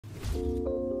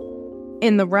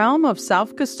In the realm of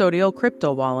self-custodial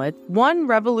crypto wallet, one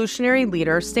revolutionary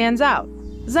leader stands out: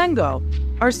 Zengo.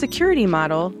 Our security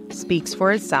model speaks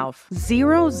for itself.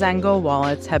 0 Zengo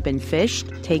wallets have been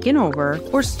phished, taken over,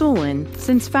 or stolen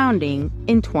since founding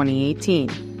in 2018.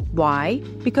 Why?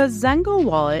 Because Zengo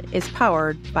Wallet is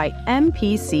powered by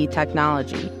MPC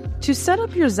technology. To set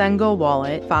up your Zengo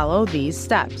Wallet, follow these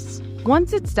steps.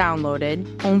 Once it's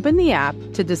downloaded, open the app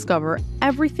to discover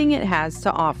everything it has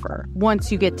to offer.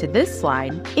 Once you get to this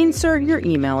slide, insert your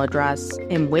email address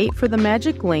and wait for the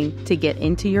magic link to get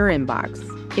into your inbox.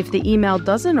 If the email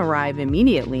doesn't arrive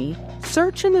immediately,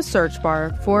 search in the search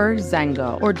bar for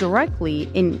Zengo or directly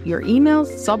in your email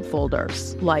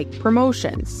subfolders like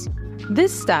promotions.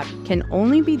 This step can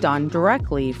only be done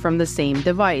directly from the same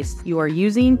device you are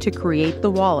using to create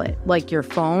the wallet, like your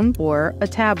phone or a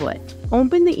tablet.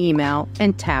 Open the email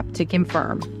and tap to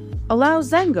confirm. Allow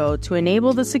Zengo to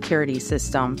enable the security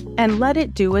system and let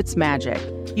it do its magic.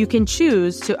 You can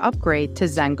choose to upgrade to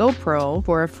Zengo Pro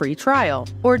for a free trial,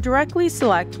 or directly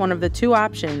select one of the two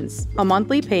options, a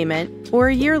monthly payment or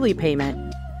a yearly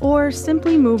payment. Or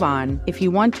simply move on if you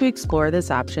want to explore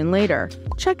this option later.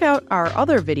 Check out our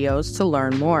other videos to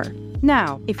learn more.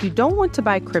 Now, if you don't want to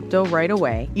buy crypto right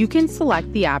away, you can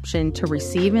select the option to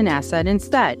receive an asset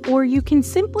instead, or you can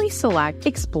simply select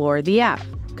Explore the app.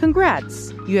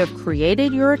 Congrats! You have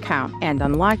created your account and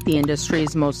unlocked the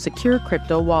industry's most secure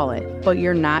crypto wallet. But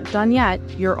you're not done yet,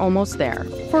 you're almost there.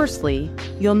 Firstly,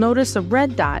 you'll notice a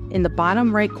red dot in the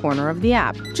bottom right corner of the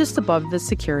app, just above the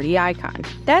security icon.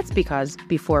 That's because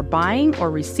before buying or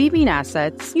receiving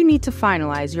assets, you need to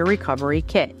finalize your recovery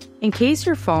kit. In case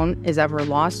your phone is ever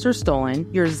lost or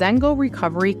stolen, your Zengo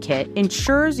Recovery Kit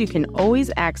ensures you can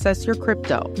always access your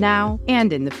crypto, now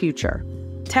and in the future.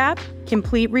 Tap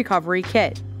Complete Recovery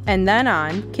Kit, and then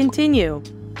on Continue.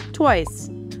 Twice.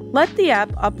 Let the app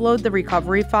upload the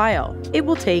recovery file. It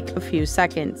will take a few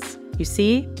seconds. You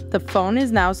see, the phone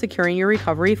is now securing your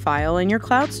recovery file in your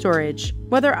cloud storage,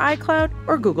 whether iCloud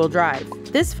or Google Drive.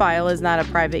 This file is not a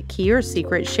private key or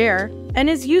secret share and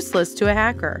is useless to a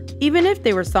hacker, even if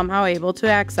they were somehow able to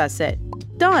access it.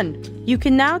 Done! You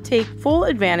can now take full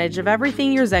advantage of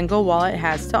everything your Zengo wallet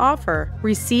has to offer.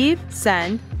 Receive,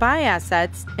 send, buy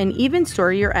assets, and even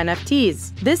store your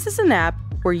NFTs. This is an app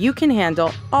where you can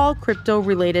handle all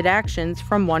crypto-related actions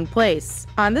from one place.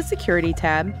 On the Security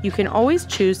tab, you can always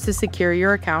choose to secure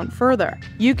your account further.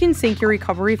 You can sync your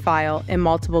recovery file in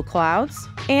multiple clouds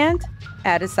and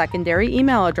add a secondary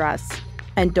email address.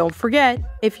 And don't forget,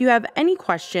 if you have any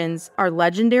questions, our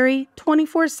legendary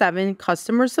 24/7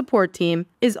 customer support team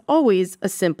is always a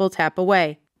simple tap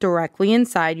away, directly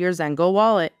inside your Zengo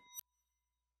wallet.